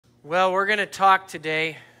Well, we're going to talk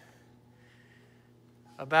today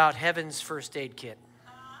about heaven's first aid kit.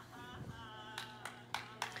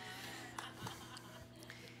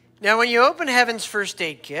 Now, when you open heaven's first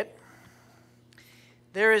aid kit,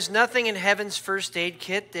 there is nothing in heaven's first aid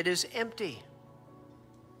kit that is empty.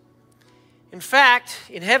 In fact,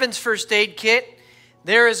 in heaven's first aid kit,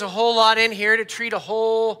 there is a whole lot in here to treat a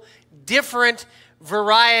whole different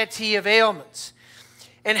variety of ailments.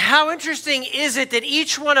 And how interesting is it that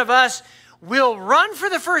each one of us will run for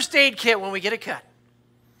the first aid kit when we get a cut?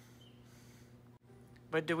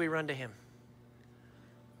 But do we run to Him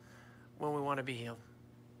when we want to be healed?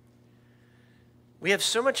 We have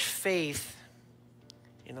so much faith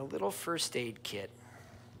in a little first aid kit.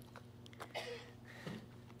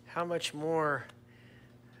 How much more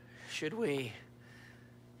should we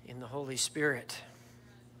in the Holy Spirit?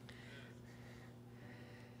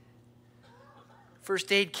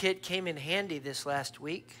 First aid kit came in handy this last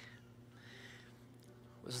week.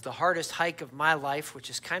 It was the hardest hike of my life, which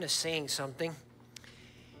is kind of saying something.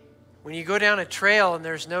 When you go down a trail and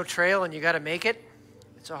there's no trail and you got to make it,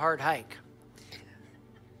 it's a hard hike.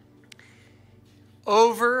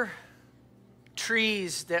 Over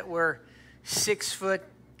trees that were 6 foot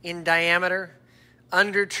in diameter,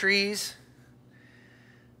 under trees,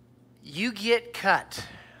 you get cut.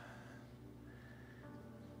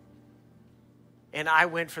 And I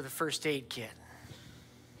went for the first aid kit.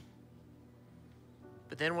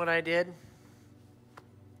 But then what I did,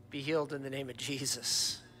 be healed in the name of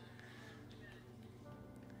Jesus.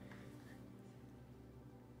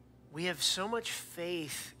 We have so much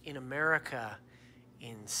faith in America,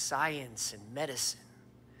 in science and medicine.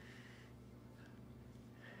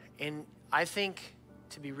 And I think,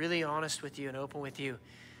 to be really honest with you and open with you,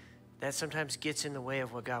 that sometimes gets in the way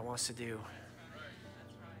of what God wants to do.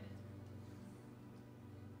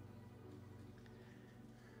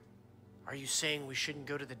 Are you saying we shouldn't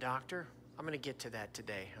go to the doctor? I'm going to get to that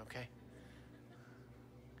today, okay?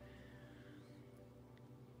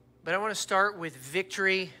 But I want to start with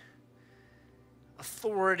victory,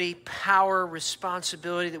 authority, power,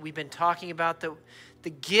 responsibility that we've been talking about. The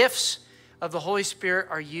gifts of the Holy Spirit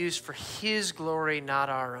are used for His glory, not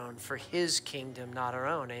our own, for His kingdom, not our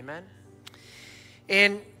own. Amen?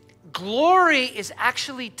 And glory is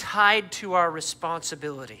actually tied to our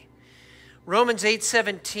responsibility. Romans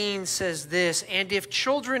 8:17 says this, "And if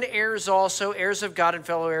children, heirs also, heirs of God and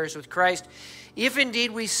fellow heirs with Christ, if indeed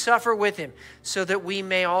we suffer with Him, so that we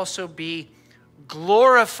may also be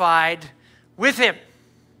glorified with Him."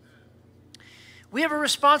 We have a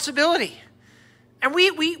responsibility. And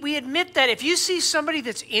we admit that if you see somebody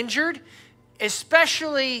that's injured,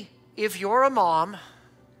 especially if you're a mom,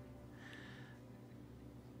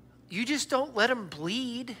 you just don't let them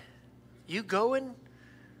bleed. You go and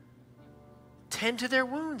tend to their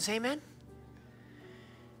wounds, amen?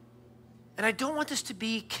 And I don't want this to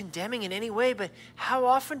be condemning in any way, but how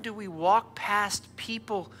often do we walk past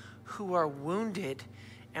people who are wounded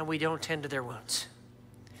and we don't tend to their wounds?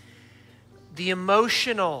 The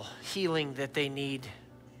emotional healing that they need.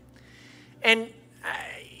 And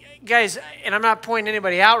guys, and I'm not pointing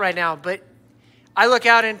anybody out right now, but I look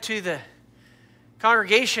out into the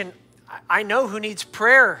congregation, I know who needs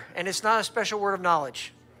prayer, and it's not a special word of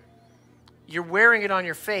knowledge. You're wearing it on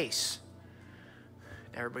your face.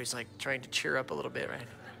 Everybody's like trying to cheer up a little bit, right?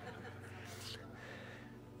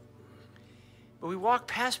 But we walk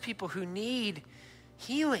past people who need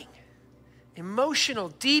healing, emotional,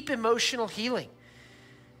 deep emotional healing.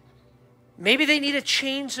 Maybe they need a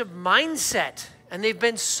change of mindset, and they've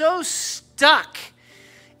been so stuck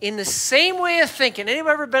in the same way of thinking.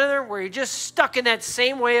 Anybody ever been there where you're just stuck in that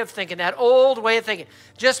same way of thinking, that old way of thinking?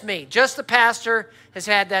 Just me, just the pastor has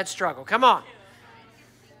had that struggle. Come on.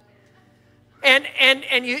 And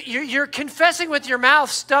you're confessing with your mouth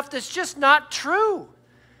stuff that's just not true.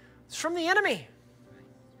 It's from the enemy.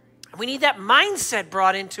 We need that mindset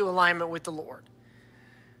brought into alignment with the Lord.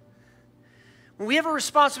 When we have a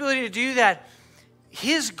responsibility to do that,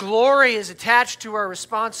 His glory is attached to our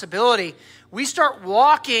responsibility. We start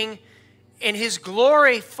walking and His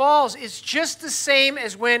glory falls. It's just the same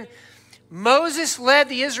as when Moses led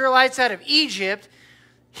the Israelites out of Egypt.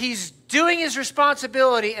 He's doing his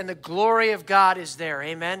responsibility and the glory of God is there.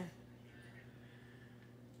 Amen?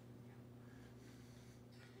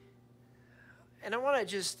 And I want to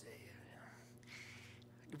just,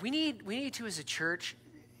 we need to as a church,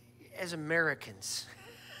 as Americans,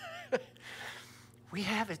 we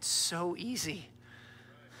have it so easy.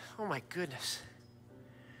 Oh my goodness.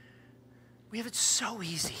 We have it so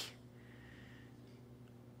easy.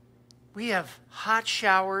 We have hot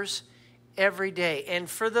showers every day. And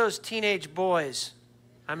for those teenage boys,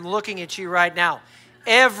 I'm looking at you right now.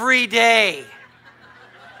 Every day.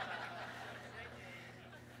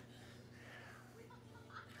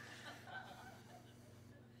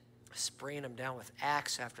 Spraying them down with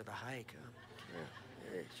Axe after the hike.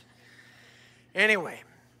 Anyway,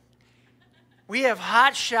 we have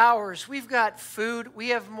hot showers. We've got food. We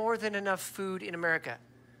have more than enough food in America.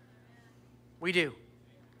 We do.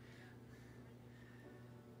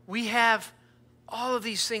 We have all of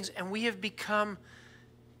these things, and we have become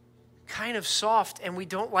kind of soft, and we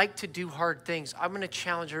don't like to do hard things. I'm going to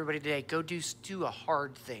challenge everybody today. Go do a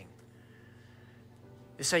hard thing.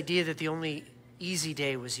 This idea that the only easy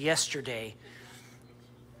day was yesterday,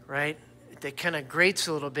 right? That kind of grates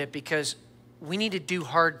a little bit because we need to do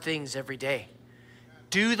hard things every day.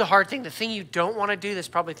 Do the hard thing. The thing you don't want to do, that's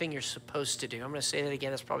probably the thing you're supposed to do. I'm going to say that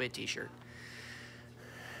again. That's probably a t-shirt.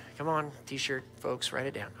 Come on, t-shirt, folks, write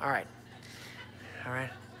it down. All right. All right.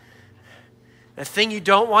 The thing you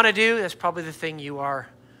don't want to do, that's probably the thing you are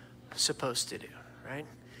supposed to do, right?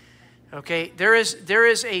 Okay, there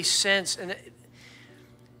is a sense, and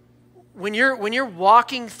when you're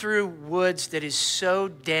walking through woods that is so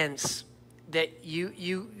dense that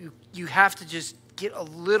you have to just get a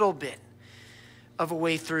little bit of a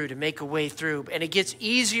way through to make a way through, and it gets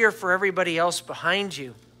easier for everybody else behind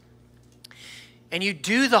you. And you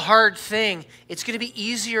do the hard thing, it's going to be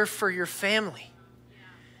easier for your family.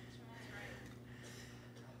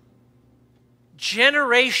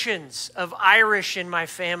 Generations of Irish in my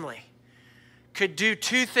family could do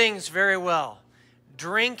two things very well: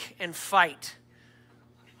 drink and fight.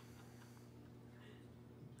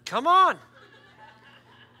 Come on.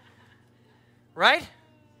 Right?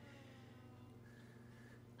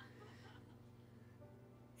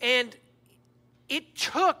 And it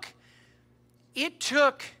took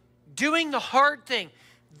doing the hard thing.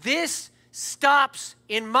 This stops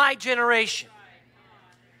in my generation.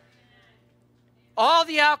 All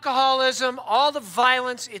the alcoholism, all the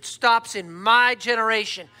violence, it stops in my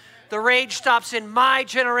generation. The rage stops in my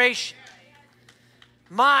generation.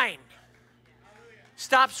 Mine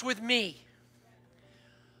stops with me.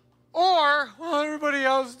 Or, well, everybody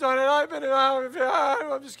else has done it. I've been out of it.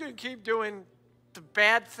 I'm just going to keep doing the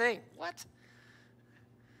bad thing. What?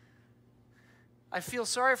 I feel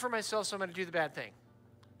sorry for myself, so I'm going to do the bad thing.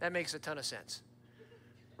 That makes a ton of sense.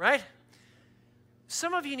 Right?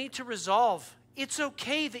 Some of you need to resolve. It's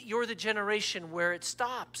okay that you're the generation where it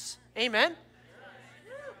stops. Amen?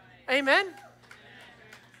 Amen?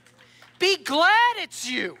 Be glad it's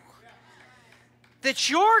you. That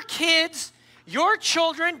your kids, your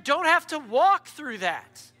children don't have to walk through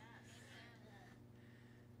that.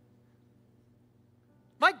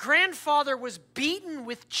 My grandfather was beaten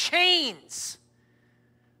with chains.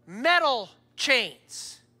 Metal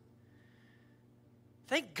chains.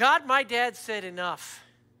 Thank God my dad said enough.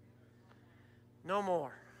 No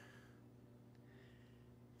more.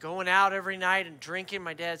 Going out every night and drinking,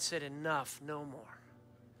 my dad said enough, no more.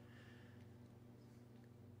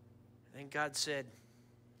 And then God said,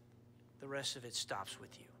 the rest of it stops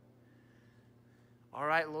with you. All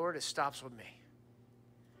right, Lord, it stops with me.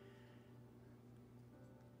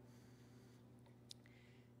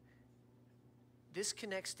 This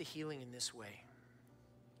connects to healing in this way.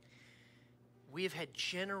 We have had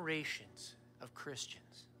generations of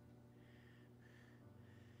Christians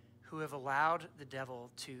who have allowed the devil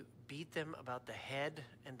to beat them about the head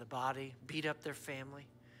and the body, beat up their family,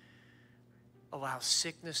 allow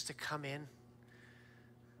sickness to come in.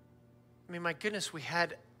 I mean, my goodness, we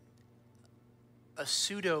had a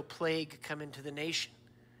pseudo plague come into the nation.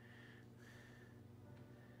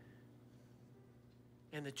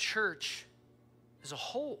 And the church as a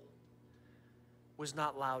whole was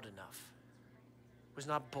not loud enough, was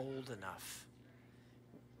not bold enough,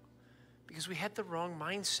 because we had the wrong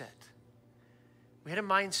mindset. We had a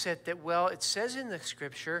mindset that, well, it says in the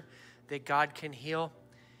scripture that God can heal.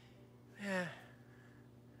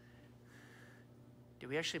 Do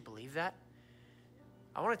we actually believe that?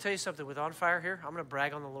 I want to tell you something. With On Fire here, I'm going to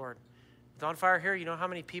brag on the Lord. With On Fire here, you know how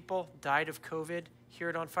many people died of COVID here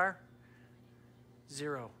at On Fire?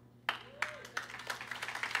 0.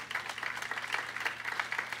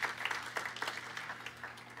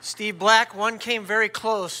 Steve Black, one came very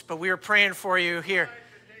close, but we were praying for you here.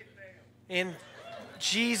 In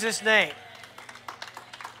Jesus' name.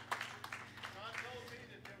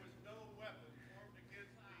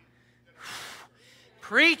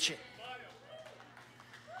 Preach it.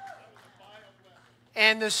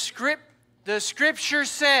 And the scripture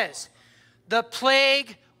says, the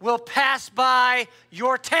plague will pass by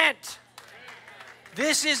your tent.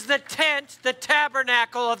 This is the tent, the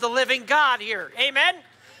tabernacle of the living God here. Amen?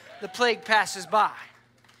 The plague passes by.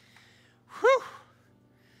 Whew.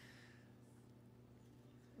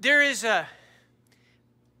 There is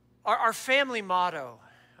our family motto,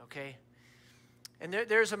 okay? And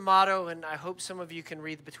there's a motto, and I hope some of you can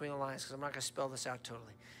read between the lines because I'm not going to spell this out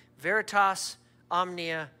totally. Veritas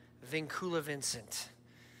omnia vincula vincent.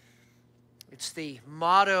 It's the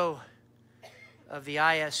motto of the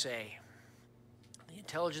ISA, the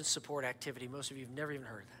Intelligence Support Activity. Most of you have never even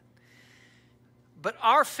heard of that. But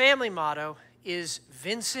our family motto is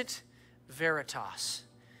Vincit Veritas.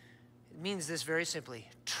 It means this very simply: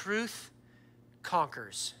 truth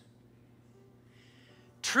conquers.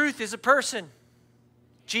 Truth is a person,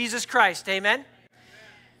 Jesus Christ, amen?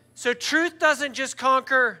 So truth doesn't just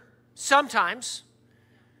conquer sometimes,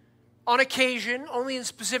 on occasion, only in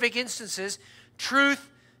specific instances. Truth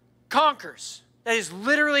conquers. That is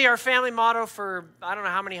literally our family motto for I don't know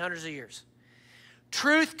how many hundreds of years.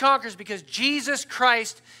 Truth conquers because Jesus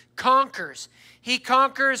Christ conquers. He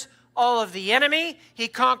conquers all of the enemy. He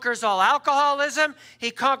conquers all alcoholism. He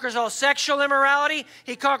conquers all sexual immorality.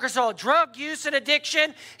 He conquers all drug use and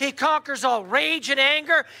addiction. He conquers all rage and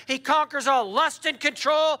anger. He conquers all lust and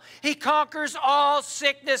control. He conquers all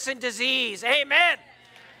sickness and disease. Amen.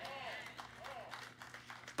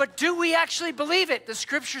 But do we actually believe it? The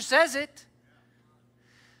scripture says it.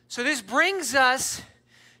 So this brings us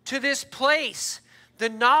to this place. The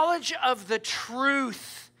knowledge of the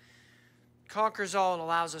truth conquers all and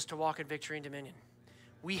allows us to walk in victory and dominion.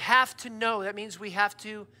 We have to know. That means we have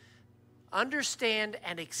to understand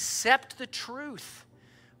and accept the truth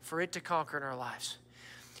for it to conquer in our lives.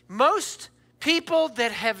 Most people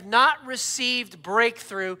that have not received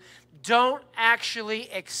breakthrough don't actually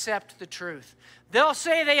accept the truth. They'll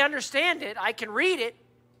say they understand it. I can read it.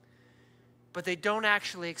 But they don't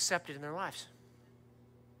actually accept it in their lives.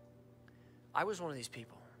 I was one of these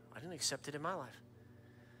people. I didn't accept it in my life.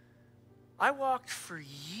 I walked for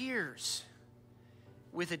years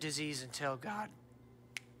with a disease until God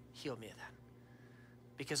healed me of that.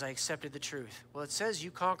 Because I accepted the truth. Well, it says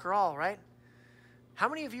you conquer all, right? How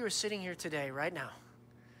many of you are sitting here today, right now,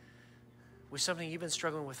 with something you've been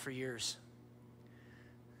struggling with for years?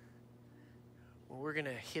 Well, we're going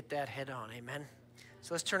to hit that head on, amen?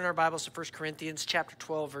 So let's turn in our Bibles to 1 Corinthians chapter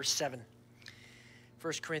 12, verse 7.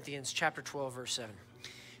 1 Corinthians chapter 12, verse 7.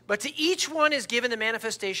 But to each one is given the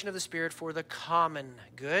manifestation of the Spirit for the common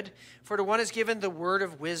good. For to one is given the word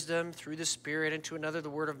of wisdom through the Spirit, and to another the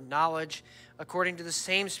word of knowledge according to the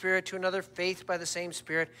same Spirit, to another faith by the same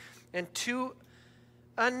Spirit, and to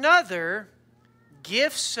another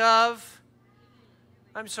gifts of,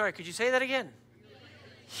 I'm sorry, could you say that again?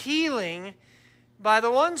 Healing by the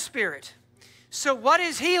one Spirit. So what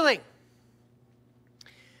is healing?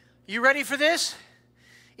 You ready for this?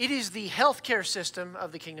 It is the healthcare system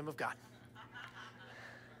of the kingdom of God.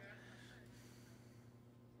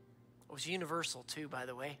 It was universal too, by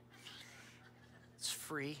the way. It's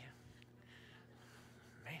free.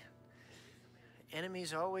 Man,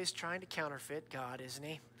 enemy's always trying to counterfeit God, isn't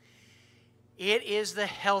he? It is the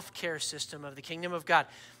healthcare system of the kingdom of God.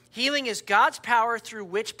 Healing is God's power through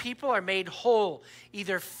which people are made whole,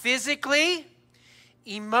 either physically,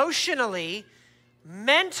 emotionally,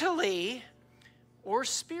 mentally, or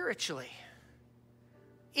spiritually.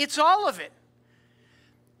 It's all of it.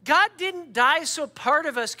 God didn't die so part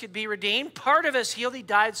of us could be redeemed, part of us healed. He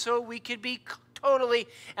died so we could be totally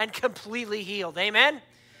and completely healed. Amen?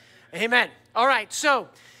 Amen. All right, so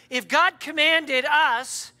if God commanded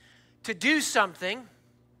us to do something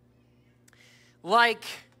like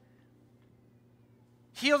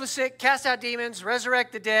heal the sick, cast out demons,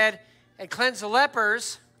 resurrect the dead, and cleanse the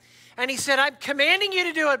lepers, and he said, I'm commanding you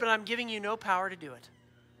to do it, but I'm giving you no power to do it.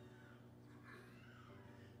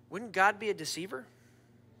 Wouldn't God be a deceiver?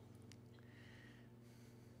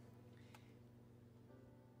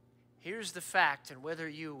 Here's the fact, and whether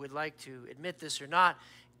you would like to admit this or not,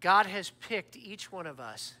 God has picked each one of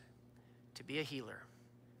us to be a healer.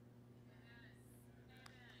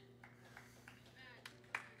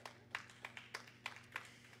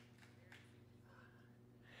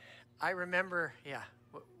 I remember,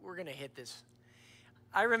 we're going to hit this.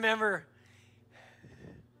 I remember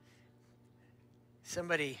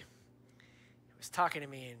somebody was talking to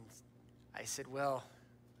me, and I said, well,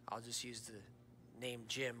 I'll just use the name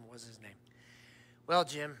Jim, was his name. Well,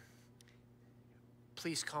 Jim,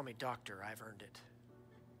 please call me doctor. I've earned it.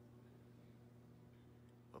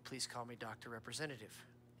 Well, please call me Dr. Representative.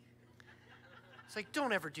 It's like,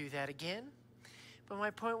 don't ever do that again. But my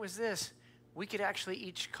point was this. We could actually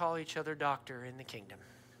each call each other doctor in the kingdom.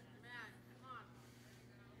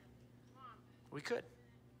 We could.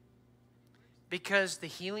 Because the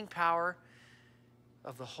healing power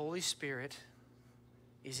of the Holy Spirit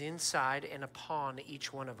is inside and upon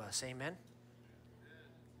each one of us. Amen?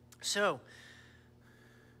 So,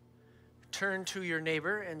 turn to your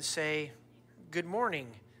neighbor and say, "Good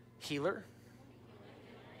morning, healer."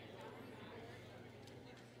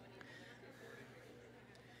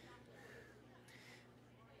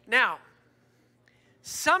 Now,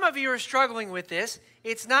 some of you are struggling with this.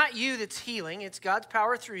 It's not you that's healing. It's God's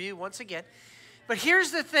power through you once again. But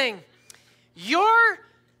here's the thing. You're,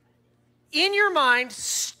 in your mind,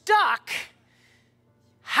 stuck.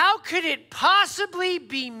 How could it possibly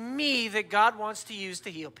be me that God wants to use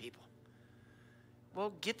to heal people?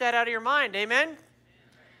 Well, get that out of your mind. Amen?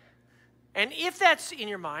 And if that's in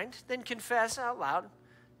your mind, then confess out loud,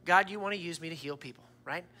 "God, you want to use me to heal people,"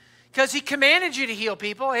 right? Because he commanded you to heal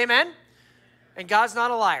people. Amen? And God's not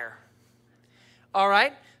a liar. All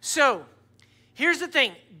right? So, here's the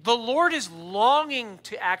thing. The Lord is longing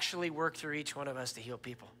to actually work through each one of us to heal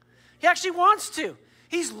people. He actually wants to.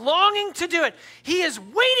 He's longing to do it. He is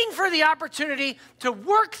waiting for the opportunity to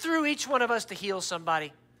work through each one of us to heal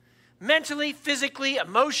somebody. Mentally, physically,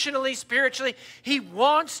 emotionally, spiritually. He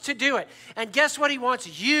wants to do it. And guess what? He wants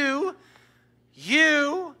you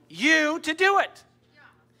to do it.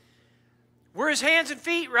 We're his hands and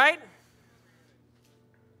feet, right?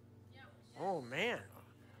 Oh, man.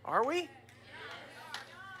 Are we?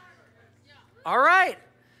 All right.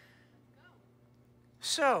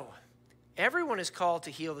 So, everyone is called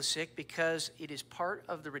to heal the sick because it is part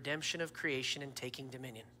of the redemption of creation and taking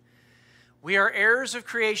dominion. We are heirs of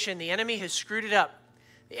creation. The enemy has screwed it up.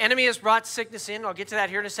 The enemy has brought sickness in. I'll get to that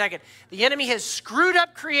here in a second. The enemy has screwed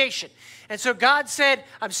up creation. And so God said,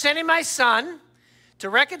 "I'm sending my son to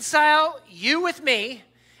reconcile you with me,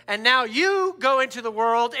 and now you go into the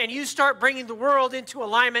world and you start bringing the world into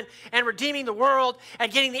alignment and redeeming the world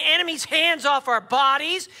and getting the enemy's hands off our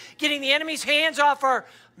bodies, getting the enemy's hands off our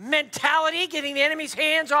mentality, getting the enemy's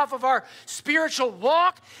hands off of our spiritual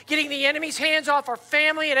walk, getting the enemy's hands off our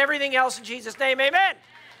family and everything else in Jesus' name, amen."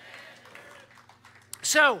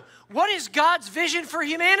 So, what is God's vision for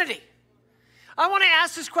humanity? I want to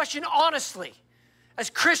ask this question honestly, as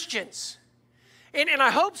Christians. And I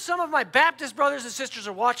hope some of my Baptist brothers and sisters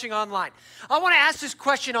are watching online. I want to ask this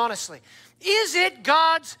question honestly. Is it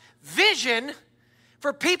God's vision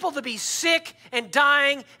for people to be sick and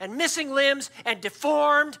dying and missing limbs and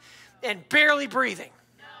deformed and barely breathing?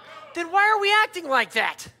 No. Then why are we acting like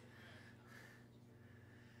that?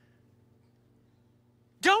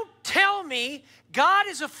 Don't tell me God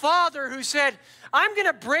is a father who said, "I'm going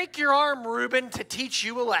to break your arm, Reuben, to teach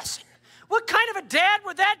you a lesson." What kind of a dad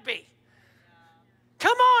would that be?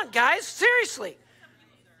 Come on, guys, seriously.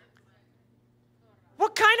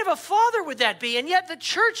 What kind of a father would that be? And yet the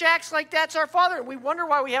church acts like that's our father, and we wonder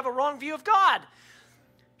why we have a wrong view of God.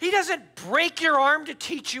 He doesn't break your arm to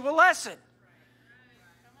teach you a lesson.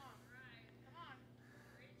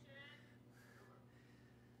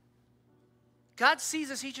 God sees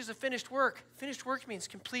us each as a finished work. Finished work means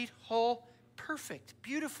complete, whole, perfect,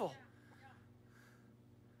 beautiful.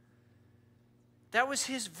 That was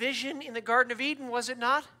his vision in the Garden of Eden, was it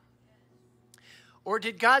not? Or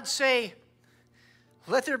did God say,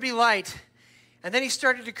 "Let there be light," and then he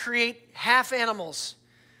started to create half animals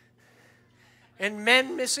and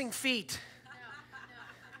men missing feet?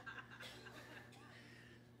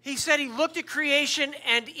 He said he looked at creation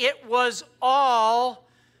and it was all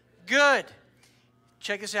good.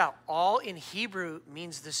 Check this out. All in Hebrew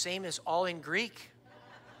means the same as all in Greek.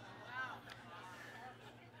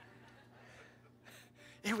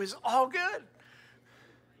 It was all good.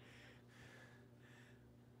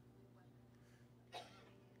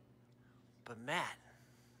 But Matt,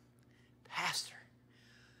 Pastor,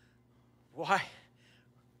 why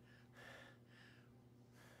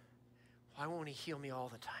won't he heal me all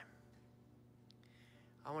the time?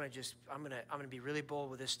 I'm going to be really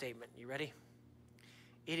bold with this statement. You ready?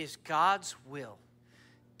 It is God's will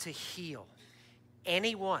to heal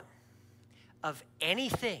anyone of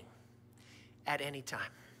anything at any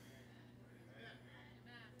time.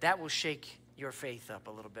 That will shake your faith up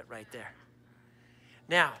a little bit right there.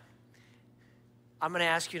 Now, I'm going to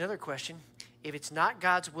ask you another question. If it's not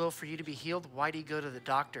God's will for you to be healed, why do you go to the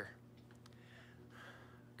doctor?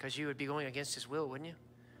 Because you would be going against his will, wouldn't you?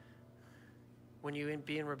 Wouldn't you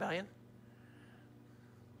be in rebellion?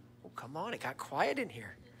 Oh, come on, it got quiet in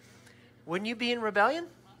here. Wouldn't you be in rebellion?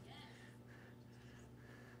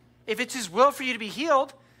 If it's his will for you to be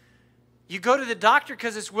healed, you go to the doctor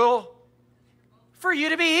because it's will for you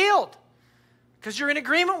to be healed. Because you're in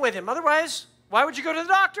agreement with him. Otherwise, why would you go to the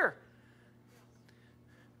doctor?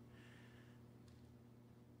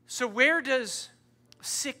 So where does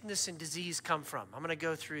sickness and disease come from? I'm going to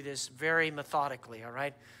go through this very methodically, all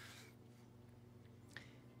right?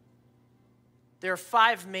 There are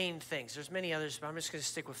 5 main things. There's many others, but I'm just going to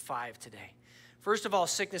stick with 5 today. First of all,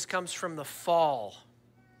 sickness comes from the fall.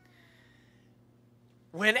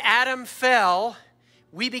 When Adam fell,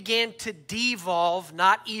 we began to devolve,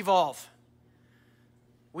 not evolve.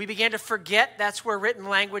 We began to forget. That's where written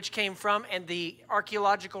language came from, and the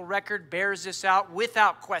archaeological record bears this out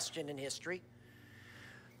without question in history.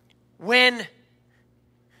 When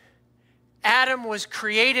Adam was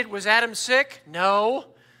created, was Adam sick? No.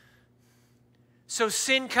 So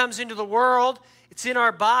sin comes into the world. It's in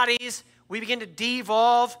our bodies. We begin to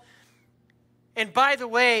devolve. And by the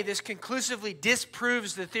way, this conclusively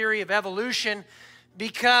disproves the theory of evolution,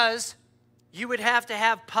 because you would have to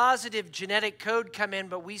have positive genetic code come in,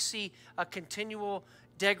 but we see a continual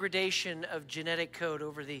degradation of genetic code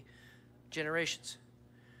over the generations.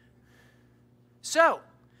 So,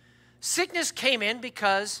 sickness came in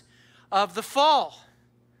because of the fall.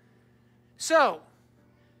 So,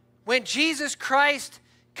 when Jesus Christ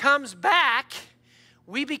comes back,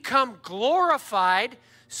 we become glorified,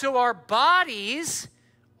 so our bodies,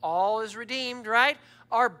 all is redeemed, right?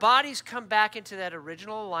 Our bodies come back into that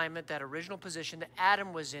original alignment, that original position that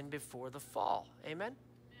Adam was in before the fall. Amen?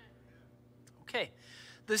 Okay.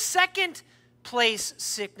 The second place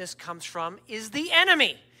sickness comes from is the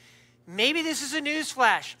enemy. Maybe this is a news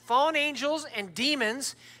flash. Fallen angels and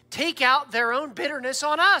demons take out their own bitterness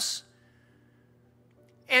on us.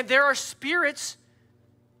 And there are spirits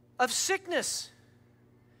of sickness.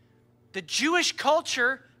 The Jewish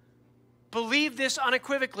culture believed this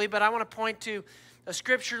unequivocally, but I want to point to a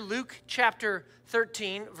scripture, Luke chapter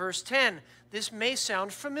 13, verse 10. This may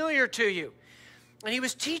sound familiar to you. And he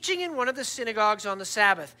was teaching in one of the synagogues on the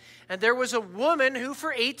Sabbath. And there was a woman who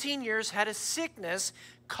for 18 years had a sickness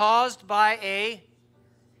caused by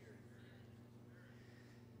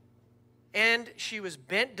and she was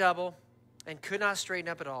bent double and could not straighten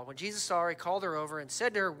up at all. When Jesus saw her, he called her over and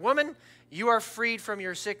said to her, "Woman, you are freed from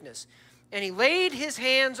your sickness." And he laid his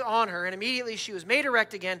hands on her, and immediately she was made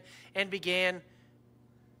erect again and began.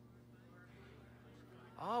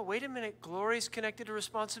 Oh, wait a minute. Glory's connected to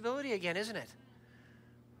responsibility again, isn't it?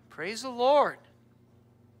 Praise the Lord.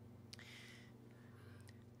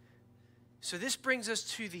 So this brings us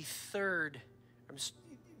to the third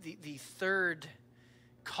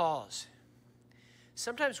cause.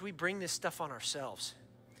 Sometimes we bring this stuff on ourselves.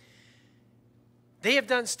 They have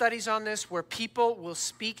done studies on this where people will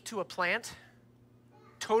speak to a plant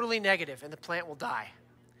totally negative and the plant will die.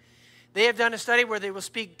 They have done a study where they will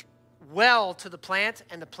speak well to the plant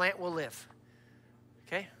and the plant will live.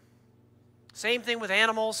 Okay? Same thing with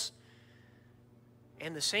animals,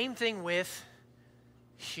 and the same thing with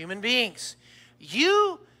human beings.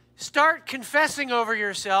 You start confessing over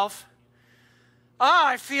yourself, "Oh,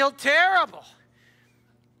 I feel terrible.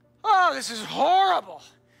 Oh, this is horrible.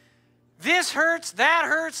 This hurts,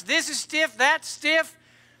 this is stiff, that's stiff.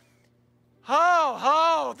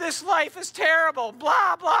 Oh, this life is terrible,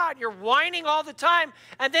 blah, blah." And you're whining all the time,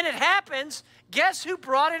 and then it happens. Guess who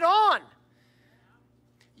brought it on?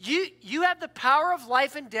 You have the power of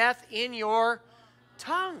life and death in your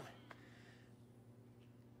tongue.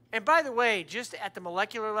 And by the way, just at the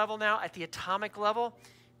molecular level now, at the atomic level,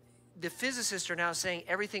 the physicists are now saying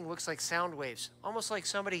everything looks like sound waves, almost like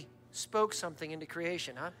somebody spoke something into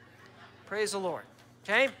creation, huh? Praise the Lord,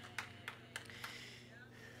 okay?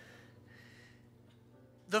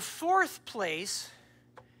 The fourth place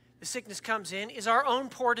the sickness comes in is our own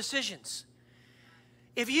poor decisions.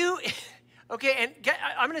 Okay, and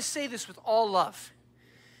I'm going to say this with all love.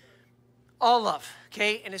 All love,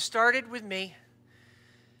 okay? And it started with me.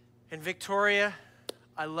 And Victoria,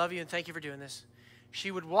 I love you and thank you for doing this.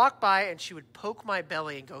 She would walk by and she would poke my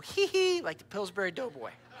belly and go, "Hee hee," like the Pillsbury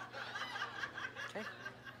Doughboy. Okay?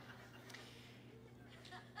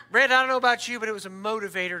 Brad, I don't know about you, but it was a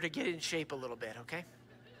motivator to get in shape a little bit, okay?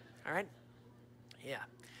 All right? Yeah.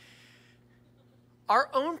 Our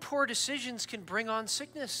own poor decisions can bring on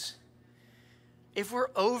sickness. If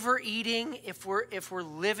we're overeating, if we're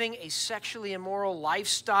living a sexually immoral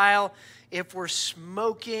lifestyle, if we're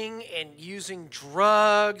smoking and using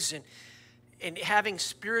drugs and having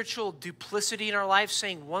spiritual duplicity in our life,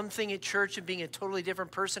 saying one thing at church and being a totally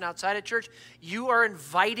different person outside of church, you are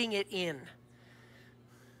inviting it in.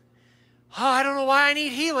 "Oh, I don't know why I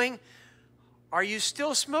need healing." Are you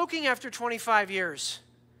still smoking after 25 years?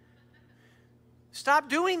 Stop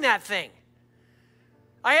doing that thing.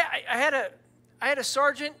 I had a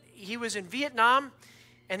sergeant. He was in Vietnam,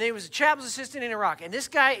 and then he was a chaplain's assistant in Iraq. And this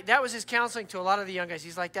guy, that was his counseling to a lot of the young guys.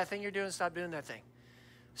 He's like, "That thing you're doing, stop doing that thing.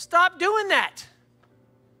 Stop doing that.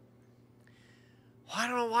 Well, I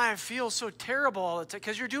don't know why I feel so terrible all the time.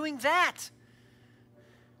 Because you're doing that.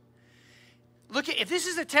 Look, if this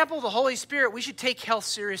is the temple of the Holy Spirit, we should take health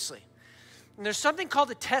seriously. And there's something called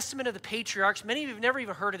the Testament of the Patriarchs. Many of you have never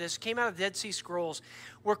even heard of this. It came out of the Dead Sea Scrolls,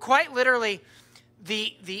 where quite literally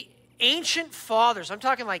the ancient fathers, I'm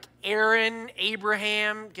talking like Aaron,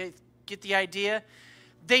 Abraham, get the idea?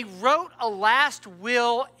 They wrote a last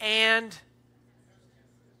will and,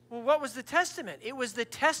 well, what was the testament? It was the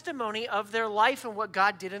testimony of their life and what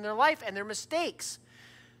God did in their life and their mistakes.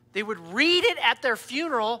 They would read it at their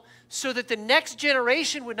funeral so that the next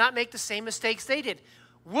generation would not make the same mistakes they did.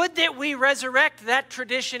 Would that we resurrect that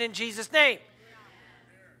tradition in Jesus' name.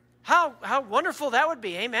 How wonderful that would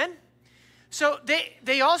be, amen? So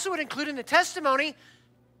they also would include in the testimony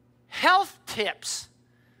health tips.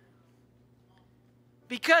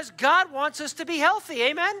 Because God wants us to be healthy,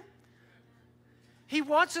 amen? He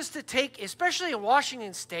wants us to take, especially in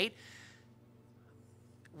Washington State,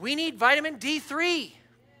 we need vitamin D3,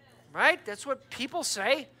 right? That's what people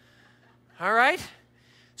say, all right?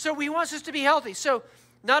 So he wants us to be healthy. So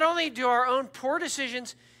not only do our own poor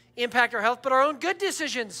decisions impact our health, but our own good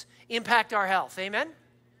decisions impact our health, amen?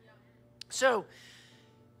 So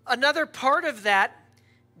another part of that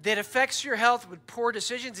affects your health with poor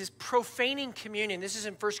decisions is profaning communion. This is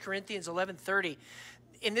in 1 Corinthians 11:30.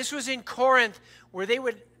 And this was in Corinth where they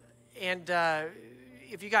would, and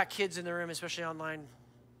if you got kids in the room, especially online,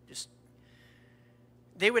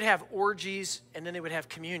 they would have orgies and then they would have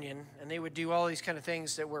communion and they would do all these kind of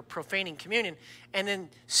things that were profaning communion. And then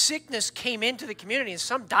sickness came into the community and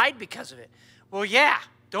some died because of it. Well, yeah,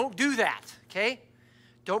 don't do that, okay?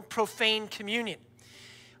 Don't profane communion.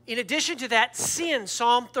 In addition to that, sin,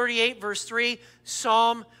 Psalm 38, verse 3,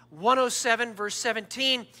 Psalm 107, verse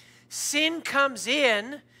 17, sin comes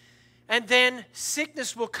in, and then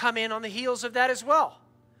sickness will come in on the heels of that as well.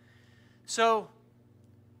 So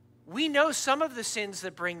we know some of the sins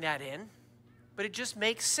that bring that in, but it just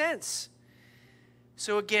makes sense.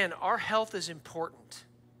 So again, our health is important,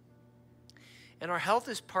 and our health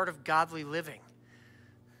is part of godly living.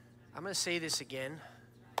 I'm going to say this again.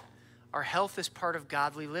 Our health is part of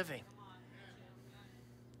godly living.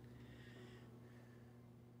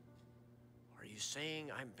 Are you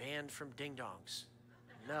saying I'm banned from ding-dongs?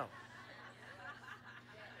 No.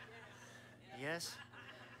 Yes?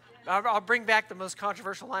 I'll bring back the most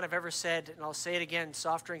controversial line I've ever said, and I'll say it again.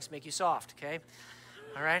 Soft drinks make you soft, okay?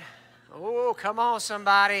 All right? Oh, come on,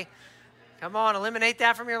 somebody. Come on, eliminate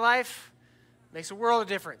that from your life. Makes a world of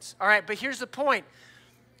difference. All right, but here's the point.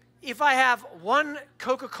 If I have one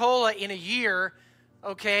Coca-Cola in a year,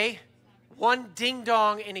 okay, one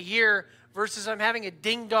ding-dong in a year versus I'm having a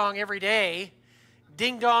ding-dong every day,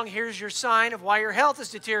 ding-dong, here's your sign of why your health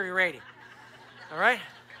is deteriorating. All right?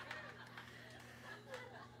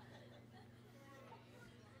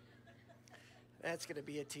 That's going to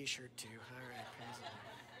be a t-shirt too. All right.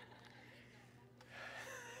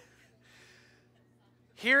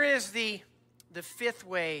 Here is the fifth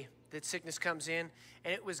way that sickness comes in,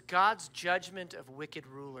 and it was God's judgment of wicked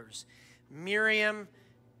rulers. Miriam,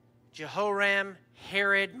 Jehoram,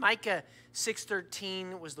 Herod, Micah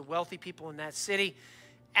 6:13 was the wealthy people in that city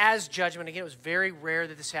as judgment. Again, it was very rare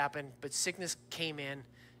that this happened, but sickness came in,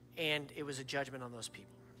 and it was a judgment on those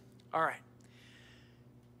people. All right.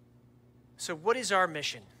 So what is our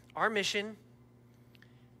mission? Our mission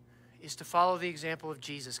is to follow the example of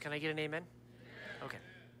Jesus. Can I get an amen? Okay.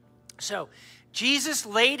 So Jesus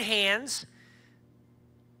laid hands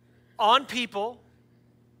on people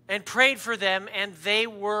and prayed for them, and they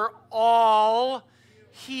were all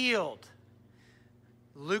healed.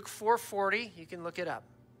 Luke 4:40, you can look it up.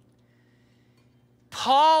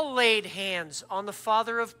 Paul laid hands on the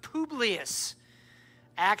father of Publius,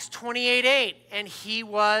 Acts 28:8, and he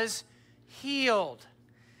was healed.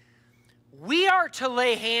 We are to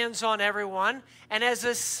lay hands on everyone, and as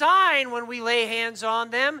a sign when we lay hands on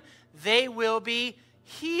them, they will be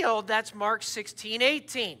healed. That's Mark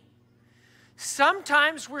 16:18.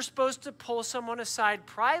 Sometimes we're supposed to pull someone aside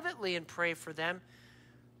privately and pray for them.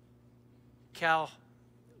 Cal,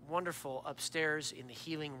 wonderful, upstairs in the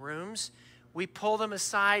healing rooms. We pull them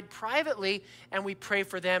aside privately and we pray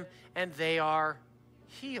for them, and they are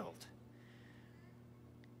healed.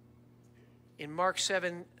 In Mark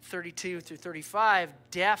 7:32 through 35,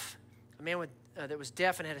 a man that was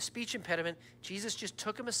deaf and had a speech impediment, Jesus just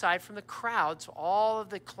took him aside from the crowd, so all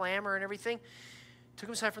of the clamor and everything, took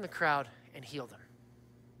him aside from the crowd and healed him.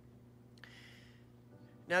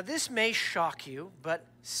 Now, this may shock you, but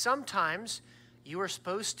sometimes you are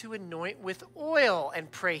supposed to anoint with oil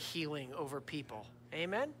and pray healing over people.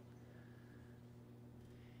 Amen?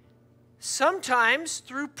 Sometimes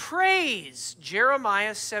through praise.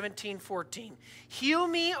 Jeremiah 17:14. Heal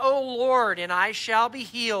me, O Lord, and I shall be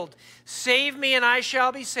healed. Save me, and I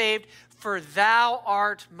shall be saved, for thou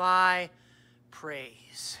art my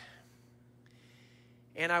praise.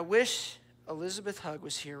 And I wish Elizabeth Hugg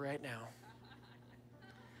was here right now,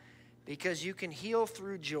 because you can heal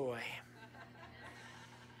through joy.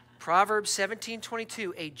 Proverbs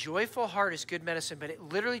 17:22, a joyful heart is good medicine, but it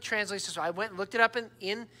literally translates this. I went and looked it up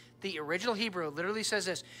in the original Hebrew. It literally says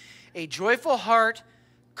this: a joyful heart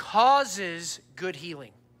causes good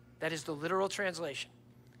healing. That is the literal translation.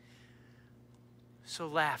 So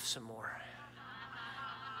laugh some more.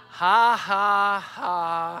 Ha, ha,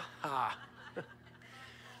 ha, ha.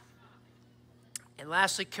 And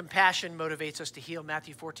lastly, compassion motivates us to heal.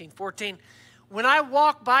 Matthew 14:14. When I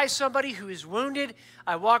walk by somebody who is wounded,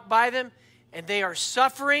 I walk by them and they are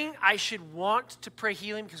suffering, I should want to pray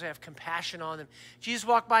healing because I have compassion on them. Jesus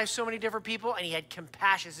walked by so many different people and he had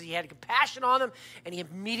compassion. He had compassion on them and he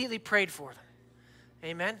immediately prayed for them.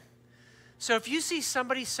 Amen? So if you see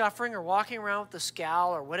somebody suffering or walking around with a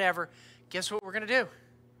scowl or whatever, guess what we're going to do?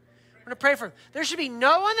 We're going to pray for them. There should be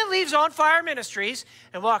no one that leaves on Fire Ministries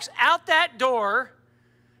and walks out that door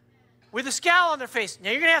with a scowl on their face. Now,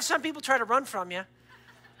 you're going to have some people try to run from you.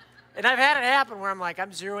 And I've had it happen where I'm like,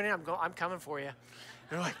 I'm zeroing in. I'm coming for you.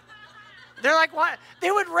 They're like, what?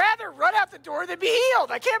 They would rather run out the door than be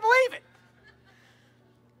healed. I can't believe it.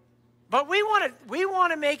 But we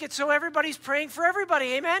want to make it so everybody's praying for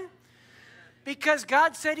everybody. Amen? Because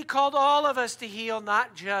God said he called all of us to heal,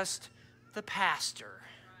 not just the pastor.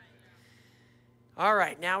 All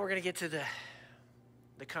right, now we're going to get to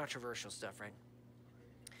the controversial stuff, right?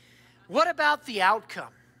 What about the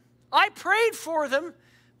outcome? I prayed for them,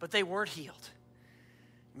 but they weren't healed.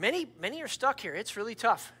 Many are stuck here. It's really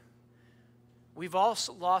tough. We've all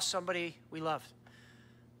lost somebody we loved.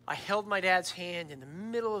 I held my dad's hand in the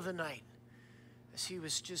middle of the night as he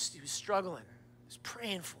was struggling. I was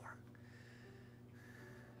praying for him.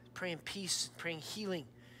 Praying peace, praying healing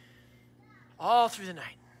all through the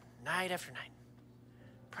night, night after night.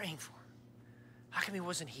 Praying for him. How come he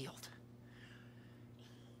wasn't healed?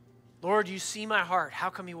 Lord, you see my heart. How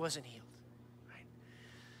come he wasn't healed? Right?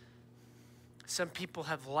 Some people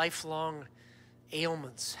have lifelong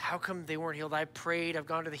ailments. How come they weren't healed? I prayed. I've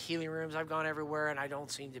gone to the healing rooms. I've gone everywhere, and I don't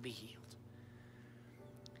seem to be healed.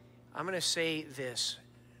 I'm going to say this.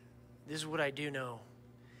 This is what I do know.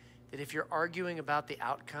 That if you're arguing about the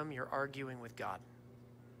outcome, you're arguing with God.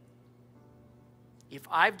 If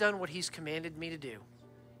I've done what he's commanded me to do,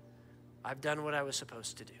 I've done what I was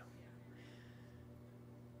supposed to do.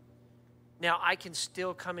 Now, I can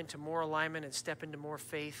still come into more alignment and step into more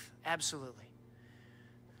faith. Absolutely.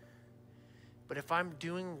 But if I'm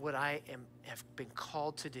doing what I have been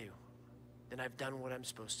called to do, then I've done what I'm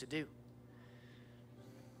supposed to do.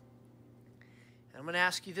 And I'm going to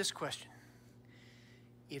ask you this question.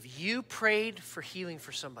 If you prayed for healing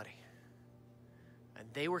for somebody and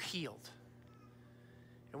they were healed,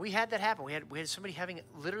 and we had that happen. We had somebody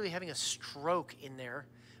literally having a stroke in there.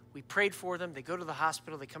 We prayed for them. They go to the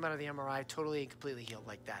hospital. They come out of the MRI totally and completely healed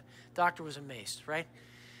like that. Doctor was amazed, right?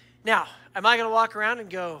 Now, am I going to walk around and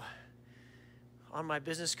go on my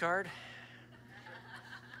business card,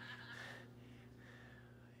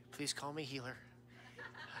 please call me healer?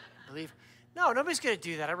 Believe. No, nobody's going to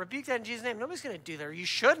do that. I rebuke that in Jesus' name. Nobody's going to do that, or you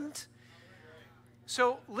shouldn't.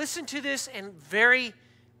 So listen to this and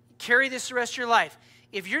carry this the rest of your life.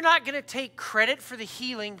 If you're not going to take credit for the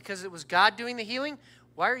healing because it was God doing the healing,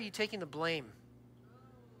 why are you taking the blame?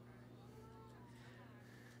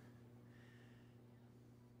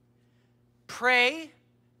 Pray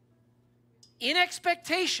in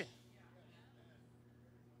expectation.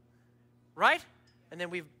 Right? And then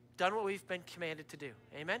we've done what we've been commanded to do.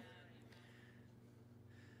 Amen?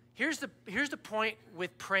 Here's the point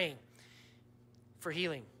with praying for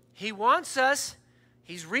healing. He wants us,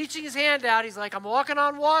 he's reaching his hand out. He's like, I'm walking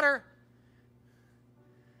on water.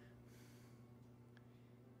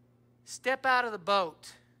 Step out of the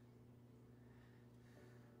boat.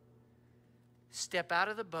 Step out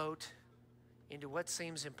of the boat into what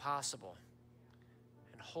seems impossible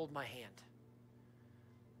and hold my hand.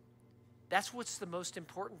 That's what's the most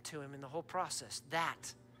important to him in the whole process.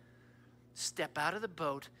 That. Step out of the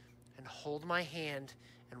boat and hold my hand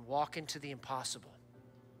and walk into the impossible.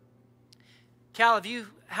 Cal,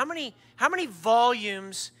 how many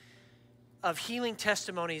volumes of healing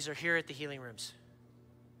testimonies are here at the healing rooms?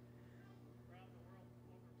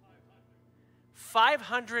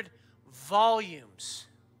 500 volumes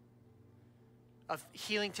of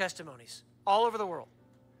healing testimonies all over the world.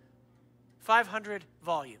 500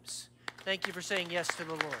 volumes. Thank you for saying yes to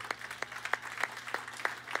the Lord.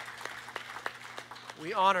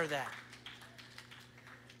 We honor that.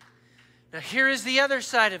 Now, here is the other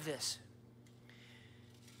side of this.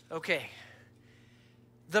 Okay.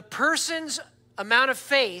 The person's amount of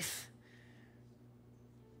faith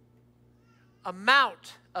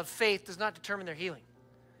does not determine their healing.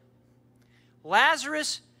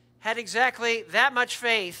 Lazarus had exactly that much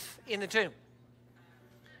faith in the tomb.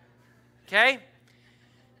 Okay?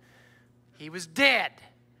 He was dead,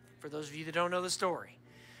 for those of you that don't know the story.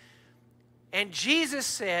 And Jesus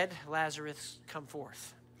said, Lazarus, come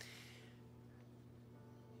forth.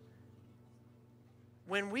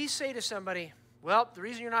 When we say to somebody, well, the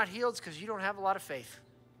reason you're not healed is because you don't have a lot of faith.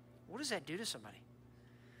 What does that do to somebody?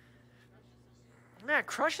 Man, it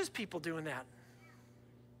crushes people doing that.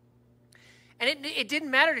 And it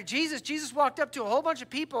didn't matter to Jesus. Jesus walked up to a whole bunch of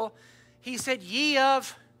people. He said, ye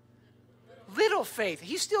of little faith.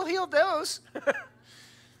 He still healed those.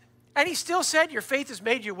 And he still said, your faith has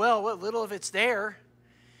made you well. What little of it's there.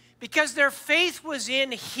 Because their faith was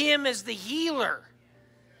in him as the healer.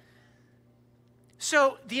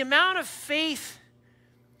 So the amount of faith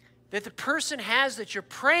that the person has that you're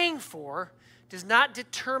praying for does not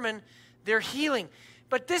determine their healing.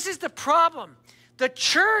 But this is the problem. The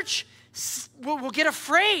church will get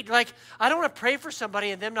afraid. Like, I don't want to pray for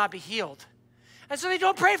somebody and them not be healed. And so they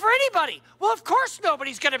don't pray for anybody. Well, of course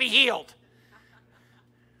nobody's going to be healed.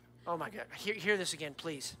 Oh my God. Hear this again,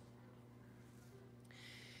 please.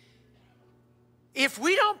 If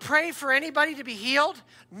we don't pray for anybody to be healed,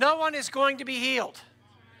 no one is going to be healed.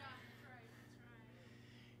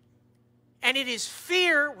 And it is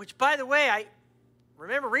fear, which, by the way, I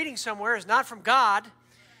remember reading somewhere, is not from God.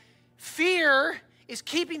 Fear is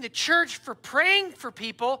keeping the church from praying for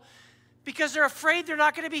people because they're afraid they're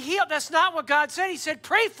not going to be healed. That's not what God said. He said,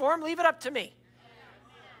 pray for them, leave it up to me.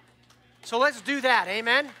 So let's do that.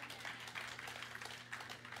 Amen?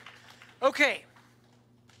 Okay.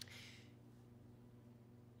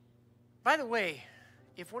 By the way,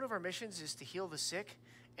 if one of our missions is to heal the sick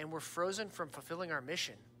and we're frozen from fulfilling our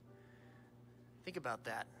mission, think about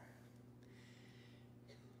that.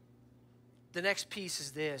 The next piece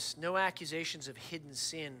is this: no accusations of hidden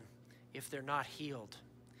sin if they're not healed.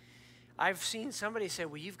 I've seen somebody say,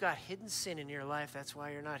 well, you've got hidden sin in your life. That's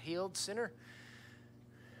why you're not healed, sinner.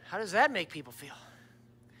 How does that make people feel?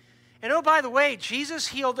 And oh, by the way, Jesus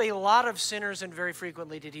healed a lot of sinners, and very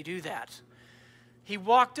frequently did he do that. He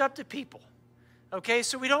walked up to people. Okay,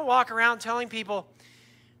 so we don't walk around telling people,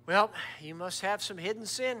 well, you must have some hidden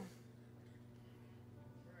sin.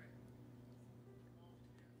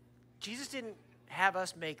 Jesus didn't have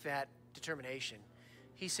us make that determination.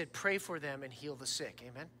 He said, pray for them and heal the sick.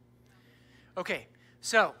 Amen? Okay,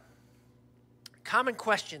 so common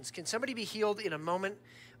questions. Can somebody be healed in a moment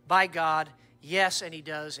by God? Yes, and he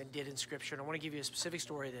does and did in Scripture. And I want to give you a specific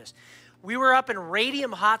story of this. We were up in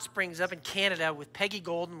Radium Hot Springs up in Canada with Peggy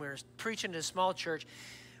Golden. We were preaching to a small church.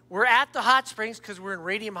 We're at the hot springs because we're in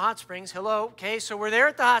Radium Hot Springs. Hello, okay, so we're there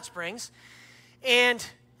at the hot springs. And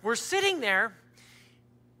we're sitting there.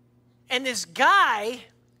 And this guy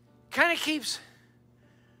kind of keeps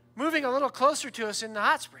moving a little closer to us in the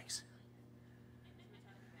hot springs.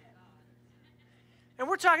 And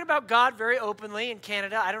we're talking about God very openly in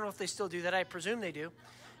Canada. I don't know if they still do that. I presume they do.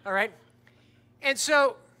 All right. And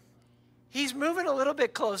so he's moving a little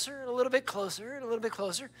bit closer, and a little bit closer, and a little bit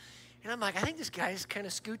closer. And I'm like, I think this guy's kind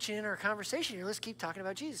of scooching in our conversation here. Let's keep talking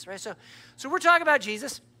about Jesus, right? So we're talking about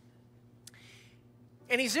Jesus.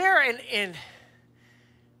 And he's there, and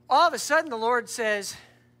all of a sudden the Lord says,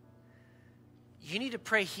 you need to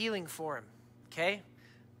pray healing for him, okay?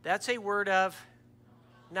 That's a word of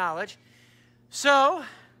knowledge. So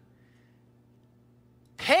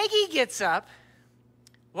Peggy gets up,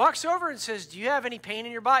 walks over and says, do you have any pain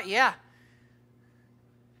in your body? Yeah.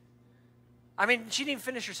 I mean, she didn't even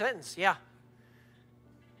finish her sentence. Yeah.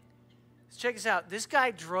 So check this out. This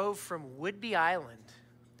guy drove from Whidbey Island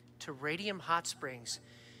to Radium Hot Springs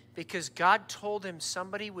because God told him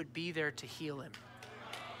somebody would be there to heal him.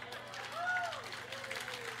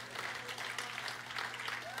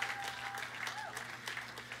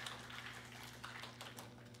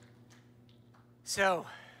 So,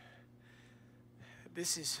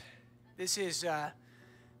 this is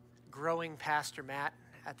growing Pastor Matt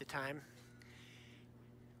at the time.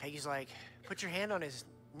 Peggy's like, put your hand on his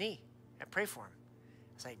knee and pray for him.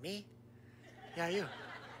 I was like, me? Yeah, you.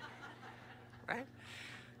 Right?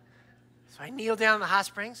 So I kneel down in the hot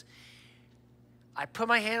springs. I put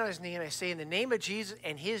my hand on his knee and I say, in the name of Jesus,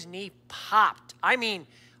 and his knee popped. I mean,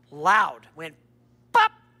 loud. Went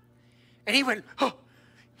pop. And he went, oh.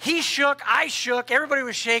 He shook, I shook, everybody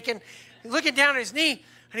was shaking, looking down at his knee,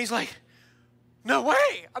 and he's like, no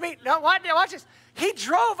way. I mean, no, watch this. He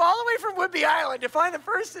drove all the way from Whidbey Island to find the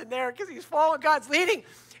person there because he's following God's leading,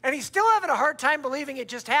 and he's still having a hard time believing it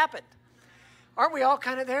just happened. Aren't we all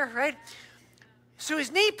kind of there, right? So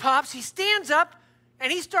his knee pops, he stands up,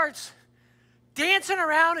 and he starts dancing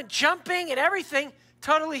around and jumping and everything,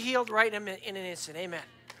 totally healed right in an instant. Amen.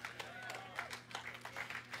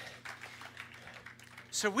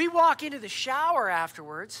 So we walk into the shower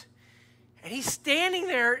afterwards, and he's standing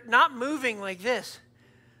there not moving like this.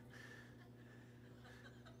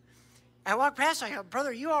 I walk past him, I go,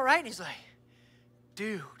 brother, are you all right? And he's like,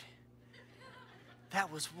 dude,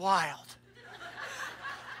 that was wild.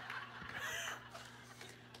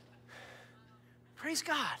 Praise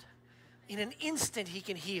God. In an instant, he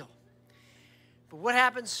can heal. But what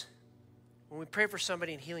happens when we pray for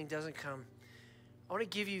somebody and healing doesn't come? I want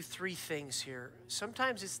to give you 3 things here.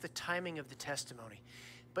 Sometimes it's the timing of the testimony.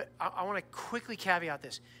 But I want to quickly caveat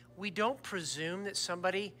this. We don't presume that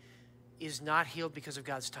somebody is not healed because of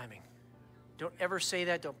God's timing. Don't ever say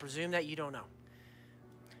that. Don't presume that. You don't know.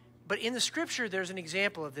 But in the scripture, there's an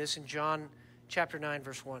example of this in John chapter 9,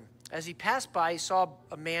 verse 1. As he passed by, he saw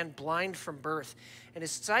a man blind from birth. And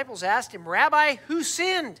his disciples asked him, Rabbi, who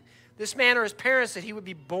sinned, this man or his parents, that he would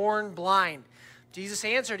be born blind? Jesus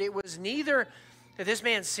answered, it was neither that this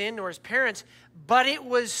man sinned nor his parents, but it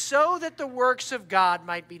was so that the works of God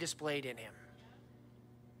might be displayed in him.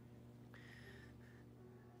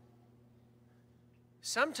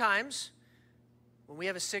 Sometimes, when we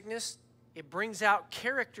have a sickness, it brings out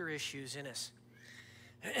character issues in us.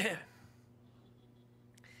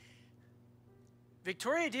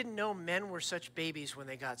 Victoria didn't know men were such babies when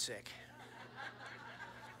they got sick.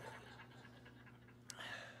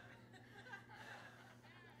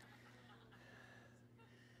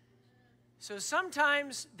 So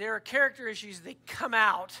sometimes there are character issues that come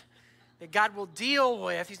out that God will deal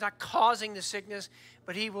with. He's not causing the sickness,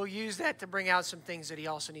 but he will use that to bring out some things that he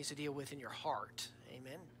also needs to deal with in your heart.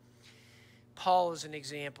 Amen. Paul is an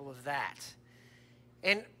example of that.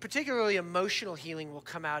 And particularly emotional healing will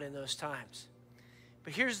come out in those times.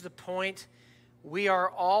 But here's the point. We are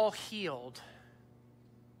all healed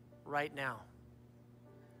right now.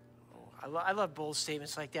 Oh, I love bold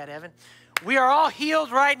statements like that, Evan. We are all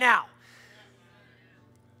healed right now.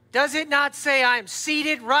 Does it not say I am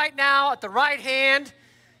seated right now at the right hand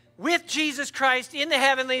with Jesus Christ in the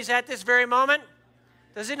heavenlies at this very moment?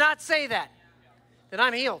 Does it not say that? That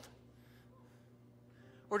I'm healed?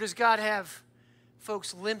 Or does God have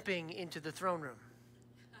folks limping into the throne room?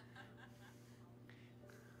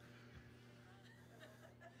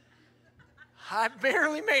 I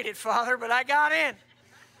barely made it, Father, but I got in.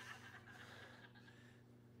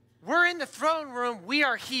 We're in the throne room. We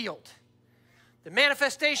are healed. The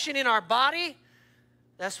manifestation in our body,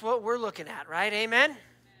 that's what we're looking at, right? Amen?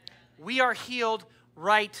 We are healed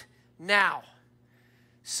right now.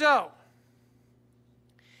 So,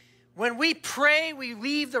 when we pray, we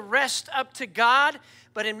leave the rest up to God.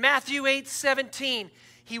 But in Matthew 8:17,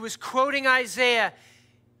 he was quoting Isaiah.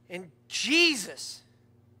 And Jesus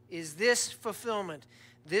is this fulfillment.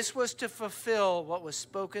 This was to fulfill what was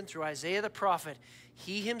spoken through Isaiah the prophet.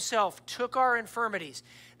 He himself took our infirmities.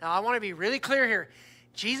 Now, I want to be really clear here.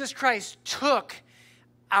 Jesus Christ took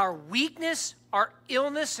our weakness, our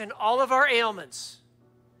illness, and all of our ailments.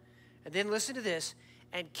 And then listen to this.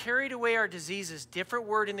 And carried away our diseases. Different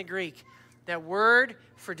word in the Greek. That word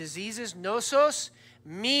for diseases, nosos,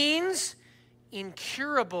 means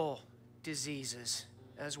incurable diseases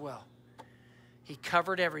as well. He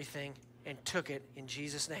covered everything and took it in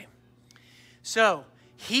Jesus' name. So,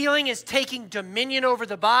 healing is taking dominion over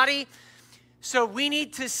the body. So we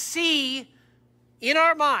need to see in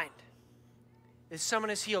our mind that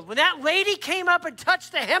someone is healed. When that lady came up and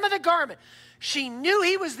touched the hem of the garment, she knew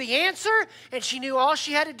he was the answer, and she knew all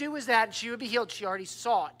she had to do was that, and she would be healed. She already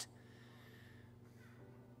saw it.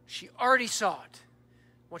 She already saw it.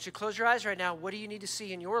 I want you to close your eyes right now. What do you need to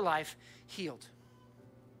see in your life healed?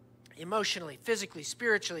 Emotionally, physically,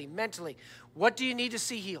 spiritually, mentally. What do you need to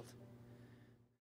see healed?